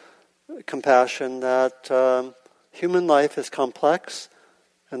some compassion that human life is complex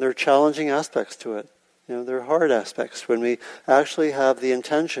and there are challenging aspects to it. There are hard aspects when we actually have the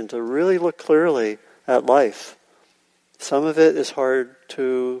intention to really look clearly at life. Some of it is hard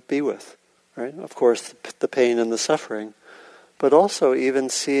to be with, right? Of course, the pain and the suffering, but also even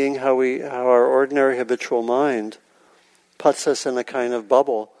seeing how our ordinary habitual mind puts us in a kind of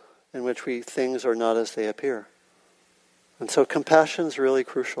bubble in which things are not as they appear. And so compassion is really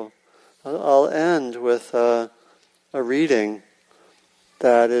crucial. I'll end with a reading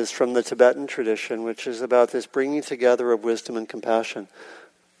that is from the Tibetan tradition, which is about this bringing together of wisdom and compassion.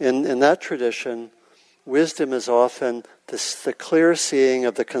 In that tradition, wisdom is often the clear seeing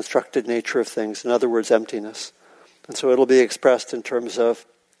of the constructed nature of things, in other words, emptiness. And so it'll be expressed in terms of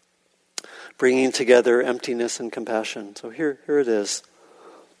bringing together emptiness and compassion. So here it is.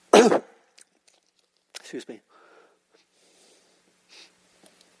 Excuse me.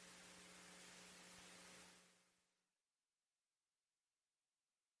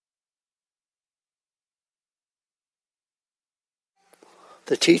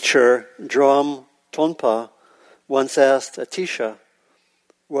 The teacher, Drom Tonpa, once asked Atisha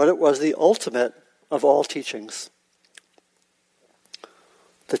what it was the ultimate of all teachings.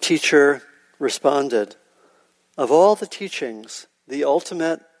 The teacher responded, "Of all the teachings, the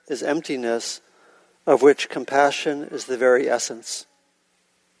ultimate is emptiness, of which compassion is the very essence.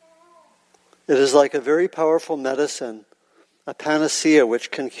 It is like a very powerful medicine, a panacea which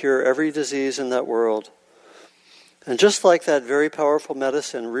can cure every disease in that world. And just like that very powerful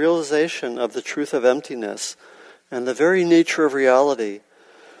medicine, realization of the truth of emptiness and the very nature of reality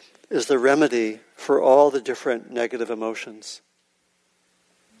is the remedy for all the different negative emotions."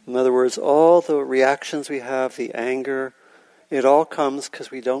 In other words, all the reactions we have, the anger, it all comes because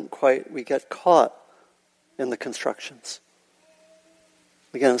we get caught in the constructions.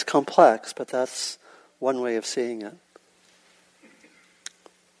 Again, it's complex, but that's one way of seeing it.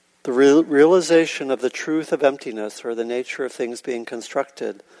 The realization of the truth of emptiness, or the nature of things being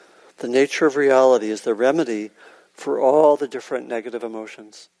constructed, the nature of reality, is the remedy for all the different negative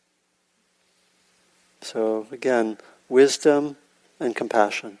emotions. So again, wisdom and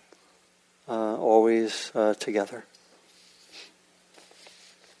compassion, always together.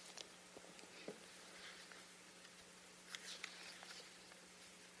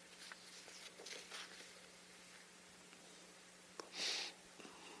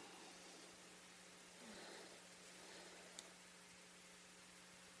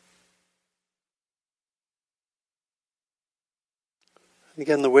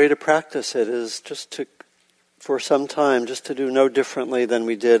 Again, the way to practice it is just to, for some time, just to do no differently than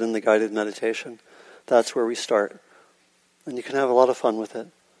we did in the guided meditation. That's where we start. And you can have a lot of fun with it.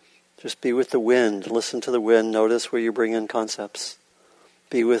 Just be with the wind, listen to the wind, notice where you bring in concepts.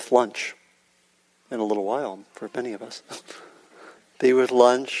 Be with lunch in a little while, for many of us. Be with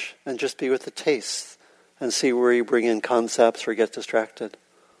lunch and just be with the taste and see where you bring in concepts or get distracted.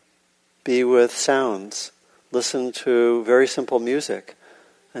 Be with sounds. Listen to very simple music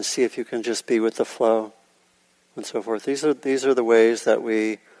and see if you can just be with the flow and so forth. These are the ways that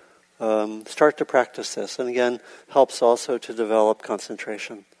we start to practice this. And again, helps also to develop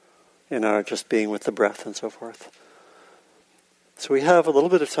concentration in our just being with the breath and so forth. So we have a little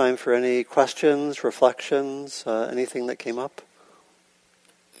bit of time for any questions, reflections, anything that came up.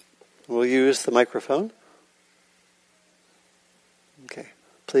 We'll use the microphone. Okay,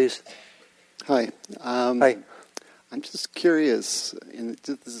 please. Hi. Hi. I'm just curious, and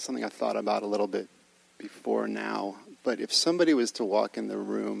this is something I thought about a little bit before now, but if somebody was to walk in the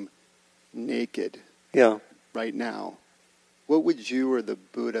room naked right now, what would you or the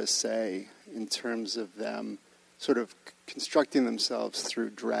Buddha say in terms of them sort of constructing themselves through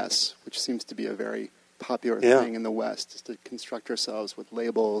dress, which seems to be a very popular thing in the West, is to construct ourselves with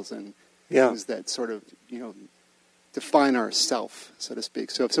labels and things that sort of, define our self, so to speak.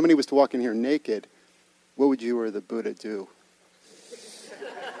 So if somebody was to walk in here naked, what would you or the Buddha do?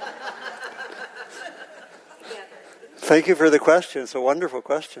 Thank you for the question. It's a wonderful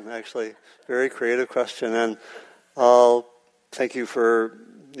question, actually. Very creative question. And I'll thank you for,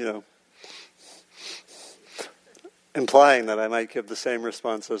 implying that I might give the same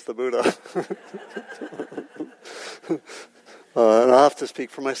response as the Buddha. And I'll have to speak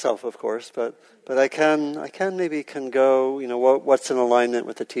for myself, of course, but I can go, what's in alignment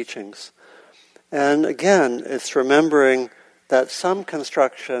with the teachings. And again, it's remembering that some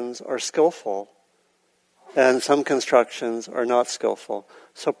constructions are skillful and some constructions are not skillful.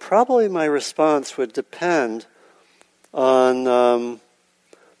 So probably my response would depend on the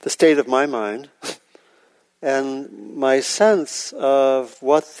state of my mind and my sense of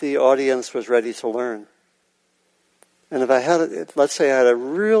what the audience was ready to learn. And if I had, let's say I had a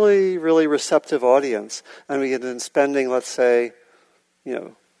really, really receptive audience, and we had been spending, let's say,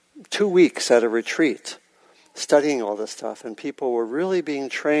 2 weeks at a retreat, studying all this stuff, and people were really being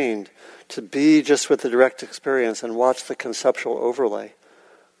trained to be just with the direct experience and watch the conceptual overlay,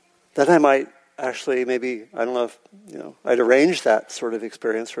 then I might actually maybe, I don't know if, I'd arrange that sort of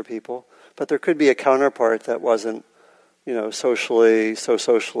experience for people, but there could be a counterpart that wasn't, socially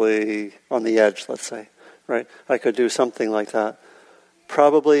on the edge, let's say. Right? I could do something like that.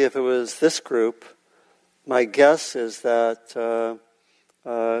 Probably if it was this group, my guess is that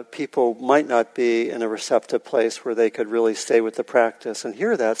people might not be in a receptive place where they could really stay with the practice and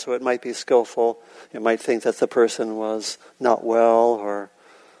hear that, so it might be skillful. It might think that the person was not well or,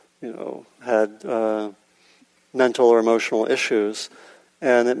 had mental or emotional issues.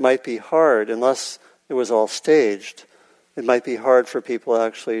 And it might be hard, unless it was all staged, it might be hard for people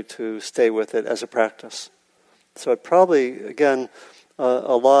actually to stay with it as a practice. So it probably, again,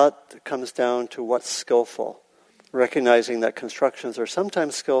 a lot comes down to what's skillful, recognizing that constructions are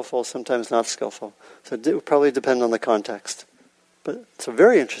sometimes skillful, sometimes not skillful. So it would probably depend on the context. But it's a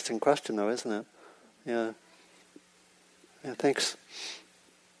very interesting question, though, isn't it? Yeah. Yeah, thanks.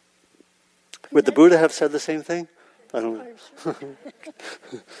 Would the Buddha have said the same thing? I don't know.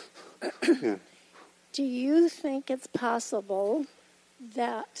 Yeah. Do you think it's possible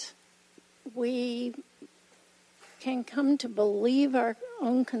that we can come to believe our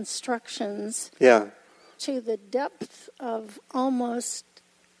own constructions to the depth of almost,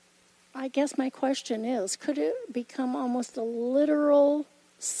 I guess my question is, could it become almost a literal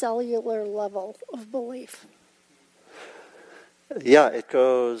cellular level of belief? Yeah, it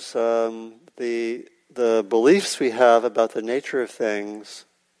goes, the beliefs we have about the nature of things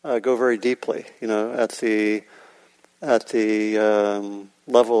go very deeply, at the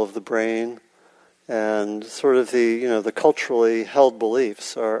level of the brain, and sort of the culturally held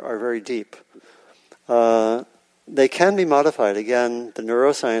beliefs are very deep. They can be modified. Again, the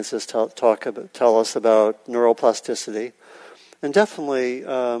neurosciences tell us about neuroplasticity, and definitely.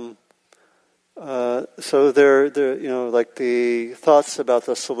 So they're like the thoughts about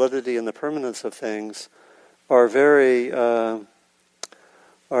the solidity and the permanence of things are very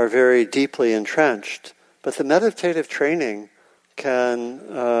deeply entrenched. But the meditative training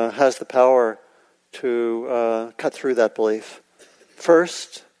has the power to cut through that belief.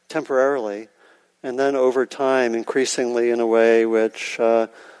 First, temporarily, and then over time, increasingly in a way which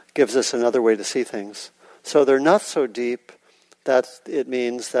gives us another way to see things. So they're not so deep, that it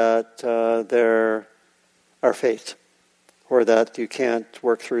means that they're our fate, or that you can't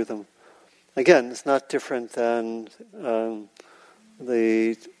work through them. Again, it's not different than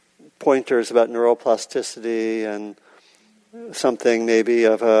the pointers about neuroplasticity and something maybe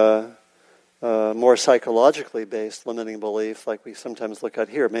of a more psychologically based limiting belief, like we sometimes look at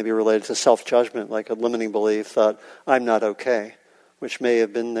here, maybe related to self-judgment, like a limiting belief that I'm not okay, which may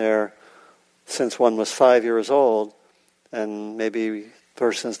have been there since one was 5 years old, and maybe the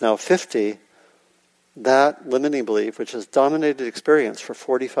person is now 50. That limiting belief, which has dominated experience for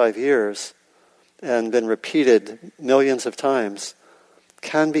 45 years and been repeated millions of times,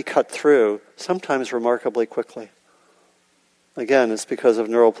 can be cut through, sometimes remarkably quickly. Again, it's because of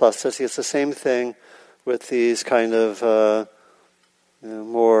neuroplasticity. It's the same thing with these kind of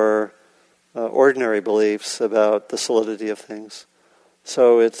more ordinary beliefs about the solidity of things.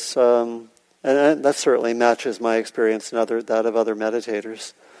 So it's, and that certainly matches my experience and that of other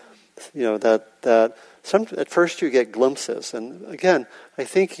meditators. That at first you get glimpses, and again, I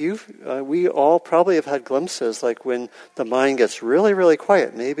think we all probably have had glimpses, like when the mind gets really, really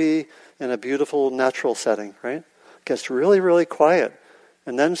quiet, maybe in a beautiful natural setting, right? Gets really, really quiet,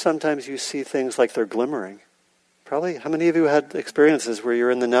 and then sometimes you see things like they're glimmering. Probably, how many of you had experiences where you're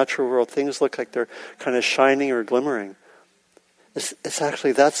in the natural world, things look like they're kind of shining or glimmering? It's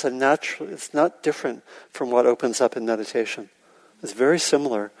actually, that's a natural, it's not different from what opens up in meditation. It's very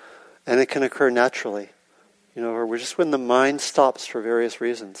similar, and it can occur naturally. Or we're just when the mind stops for various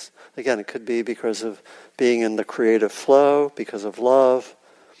reasons. Again, it could be because of being in the creative flow, because of love,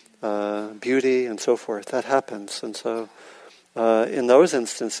 beauty, and so forth. That happens. And so in those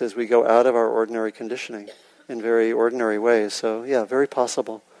instances, we go out of our ordinary conditioning in very ordinary ways. So, yeah, very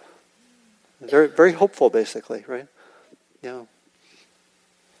possible. Very, very hopeful, basically, right? Yeah.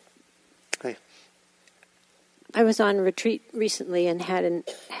 Hey. I was on retreat recently and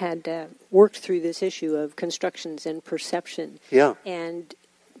had worked through this issue of constructions and perception. Yeah. And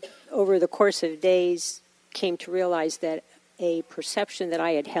over the course of days, came to realize that a perception that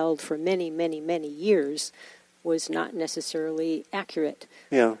I had held for many, many, many years was not necessarily accurate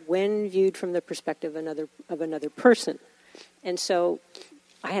when viewed from the perspective of another person. And so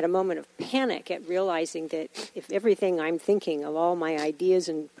I had a moment of panic at realizing that if everything I'm thinking of all my ideas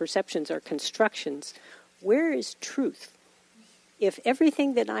and perceptions are constructions, where is truth? If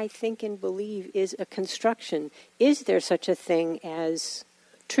everything that I think and believe is a construction, is there such a thing as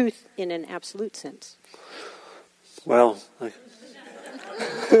truth in an absolute sense? Well,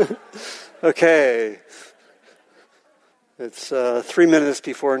 okay. It's 3 minutes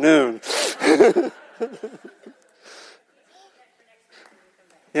before noon.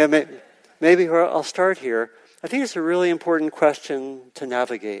 Yeah, maybe I'll start here. I think it's a really important question to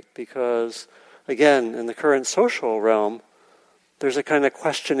navigate because, again, in the current social realm, there's a kind of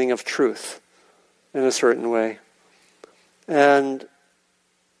questioning of truth in a certain way. And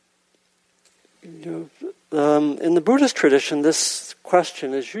in the Buddhist tradition, this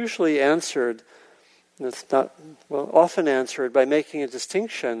question is usually answered, and it's not, often answered by making a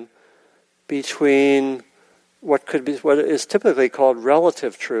distinction between what is typically called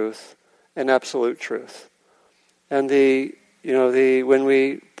relative truth and absolute truth. And when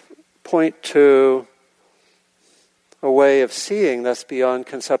we point to a way of seeing that's beyond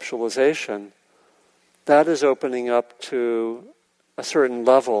conceptualization, that is opening up to a certain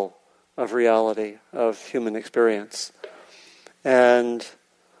level of reality, of human experience. And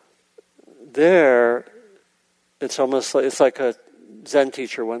there, it's almost like, it's like a Zen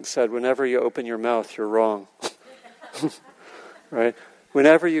teacher once said, whenever you open your mouth, you're wrong. Right?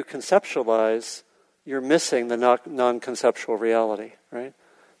 Whenever you conceptualize, you're missing the non-conceptual reality, right?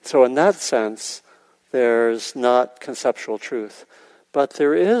 So in that sense, there's not conceptual truth. But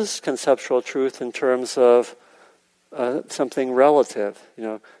there is conceptual truth in terms of something relative.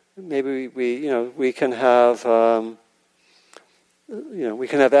 Maybe we can have we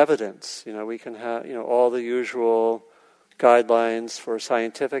can have evidence. We can have all the usual guidelines for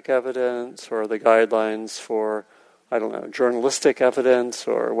scientific evidence, or the guidelines for journalistic evidence,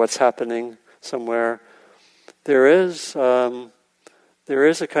 or what's happening somewhere. There is a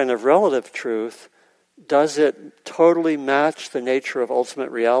kind of relative truth. Does it totally match the nature of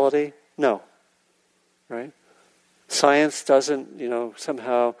ultimate reality? No. Right? Science doesn't,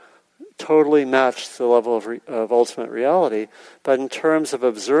 somehow totally match the level of ultimate reality, but in terms of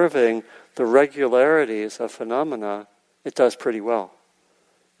observing the regularities of phenomena, it does pretty well.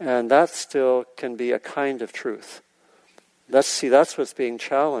 And that still can be a kind of truth. That's what's being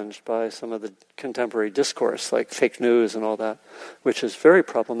challenged by some of the contemporary discourse, like fake news and all that, which is very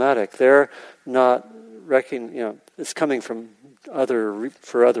problematic. They're not it's coming from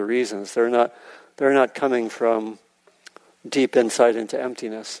for other reasons. They're not coming from deep insight into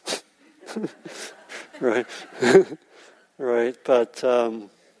emptiness, right? Right, but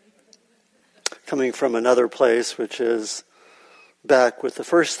coming from another place, which is back with the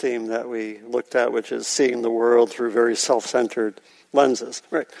first theme that we looked at, which is seeing the world through very self-centered lenses,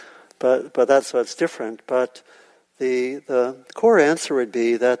 right? But that's what's different. But the core answer would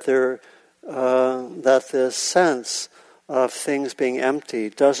be that that this sense of things being empty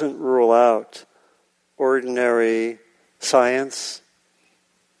doesn't rule out ordinary science,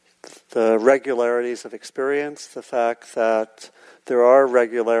 the regularities of experience, the fact that there are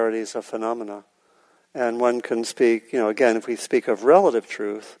regularities of phenomena. And one can speak, again, if we speak of relative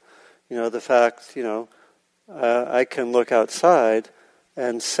truth, the fact, I can look outside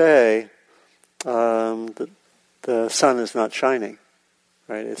and say that the sun is not shining,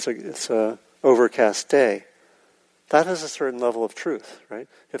 right? It's a overcast day. That has a certain level of truth, right?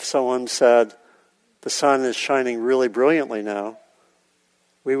 If someone said, the sun is shining really brilliantly now,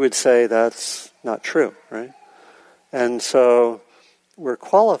 we would say that's not true, right? And so we're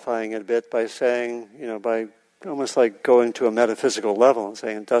qualifying it a bit by saying, by almost like going to a metaphysical level and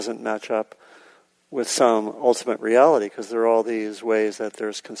saying it doesn't match up with some ultimate reality, because there are all these ways that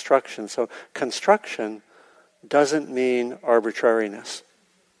there's construction. So construction doesn't mean arbitrariness.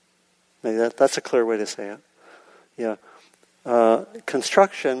 Maybe that's a clear way to say it. Yeah.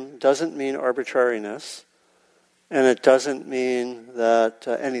 Construction doesn't mean arbitrariness, and it doesn't mean that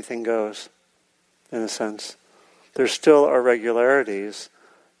anything goes, in a sense. There still are regularities.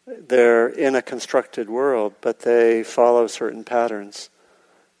 They're in a constructed world, but they follow certain patterns.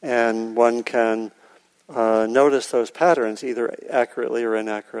 And one can notice those patterns either accurately or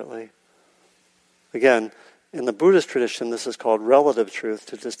inaccurately. Again, in the Buddhist tradition, this is called relative truth,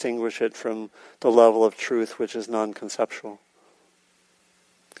 to distinguish it from the level of truth which is non-conceptual.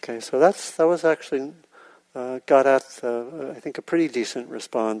 Okay, so that was actually got at, I think, a pretty decent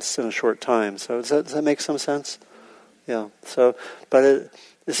response in a short time. So does that make some sense? Yeah. So, but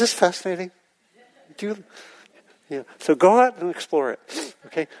is this fascinating? Yeah. So go out and explore it.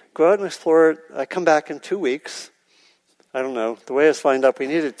 Okay. Go out and explore it. I come back in 2 weeks. I don't know. The way it's lined up, we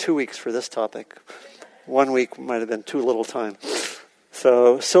needed 2 weeks for this topic. 1 week might have been too little time.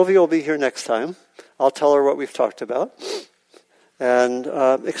 So Sylvia will be here next time. I'll tell her what we've talked about. And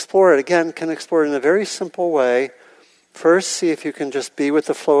explore it. Again, can explore it in a very simple way. First, see if you can just be with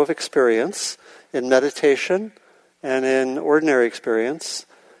the flow of experience in meditation and in ordinary experience.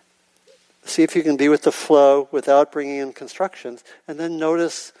 See if you can be with the flow without bringing in constructions. And then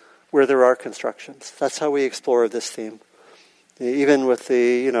notice where there are constructions. That's how we explore this theme. Even with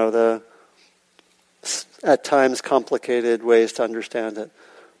the at times complicated ways to understand it.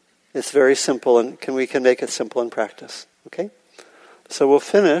 It's very simple, and we can make it simple in practice. Okay? So we'll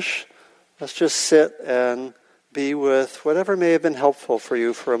finish. Let's just sit and be with whatever may have been helpful for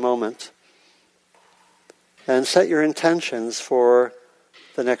you for a moment. And set your intentions for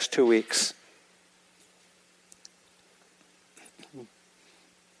the next 2 weeks.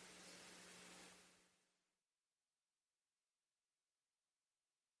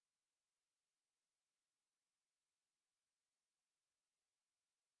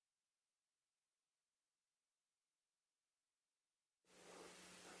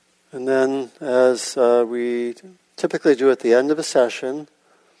 And then, as we typically do at the end of a session,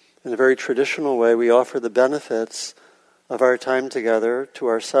 in a very traditional way, we offer the benefits of our time together to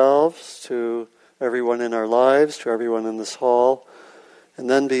ourselves, to everyone in our lives, to everyone in this hall, and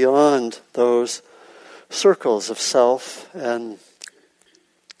then beyond those circles of self and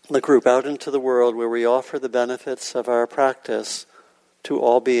the group out into the world, where we offer the benefits of our practice to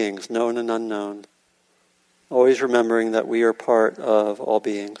all beings, known and unknown, always remembering that we are part of all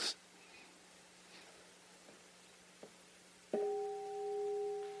beings.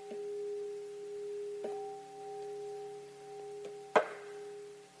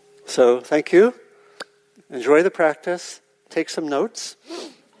 So thank you. Enjoy the practice. Take some notes.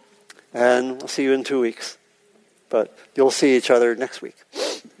 And we'll see you in 2 weeks. But you'll see each other next week.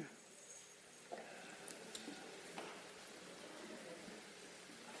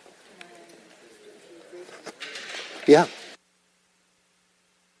 Yeah.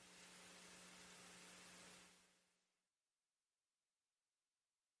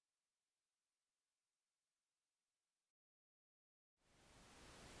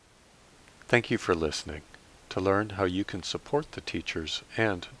 Thank you for listening. To learn how you can support the teachers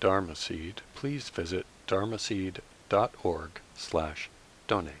and Dharma Seed, please visit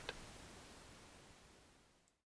dharmaseed.org/donate.